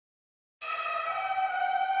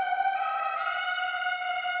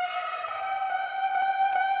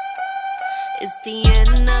It's the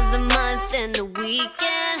end of the month and the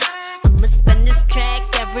weekend. I'ma spend this track,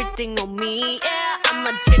 everything on me, yeah.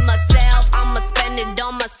 I'ma tip myself, I'ma spend it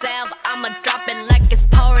on myself. I'ma drop it like it's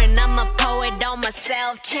pouring, I'ma pour it on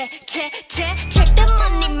myself. Check the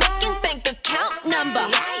money making bank account number.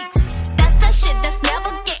 That's that shit that's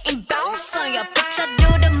never getting bounced on your bitch. I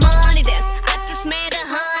do the money dance, I just made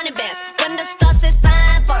 100 bands. When the stars say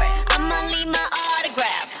sign for it, I'ma leave my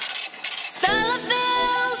autograph. Dollar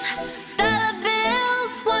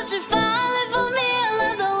bills, watch it falling for me. I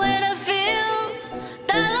love the way that feels.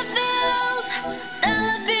 Dollar bills,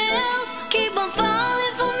 keep on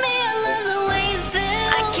falling for me. I love the way it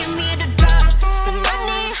feels. I came here to drop some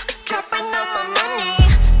money, dropping all my money.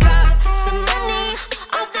 Drop some money,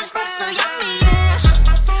 all this stuff so yummy, yeah.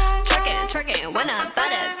 Tricking when I buy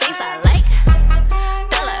the things I like.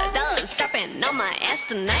 Dollars dropping on my ass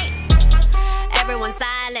tonight. Everyone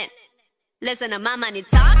silent, listen to my money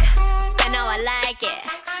talk. Spend how I like it.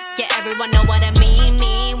 Yeah, everyone know what I mean.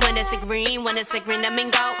 When it's a green, that mean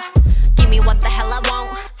go. Give me what the hell I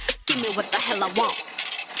want. Give me what the hell I want.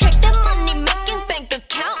 Check the money making bank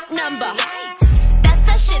account number. That's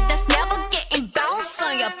that shit that's never getting bounced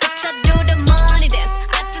on your bitch. I do the money dance,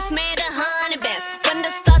 I just made 100 bands. When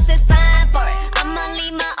the stars say sign for it, I'ma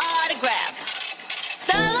leave my autograph.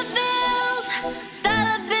 Dollar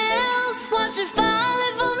bills, watch it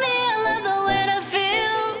falling for me. I love the way that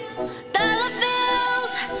feels. Dollar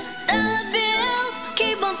bills,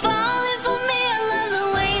 keep on falling for me. I love the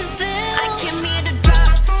way it feels. I came here to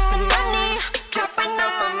drop some money, dropping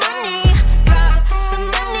all my money. Drop some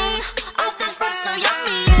money, all this stuff so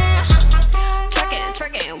yummy, yeah.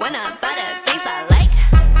 Tricking when I buy the things I like.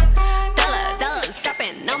 Dollars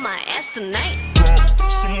dropping on my ass tonight. Drop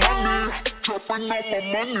some money, dropping all my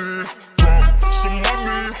money. Drop some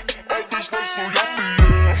money, all this stuff so yummy,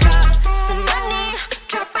 yeah. Drop some money,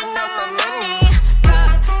 dropping all my money.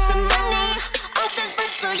 Drop some money, all this stuff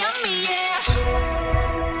so yummy, yeah.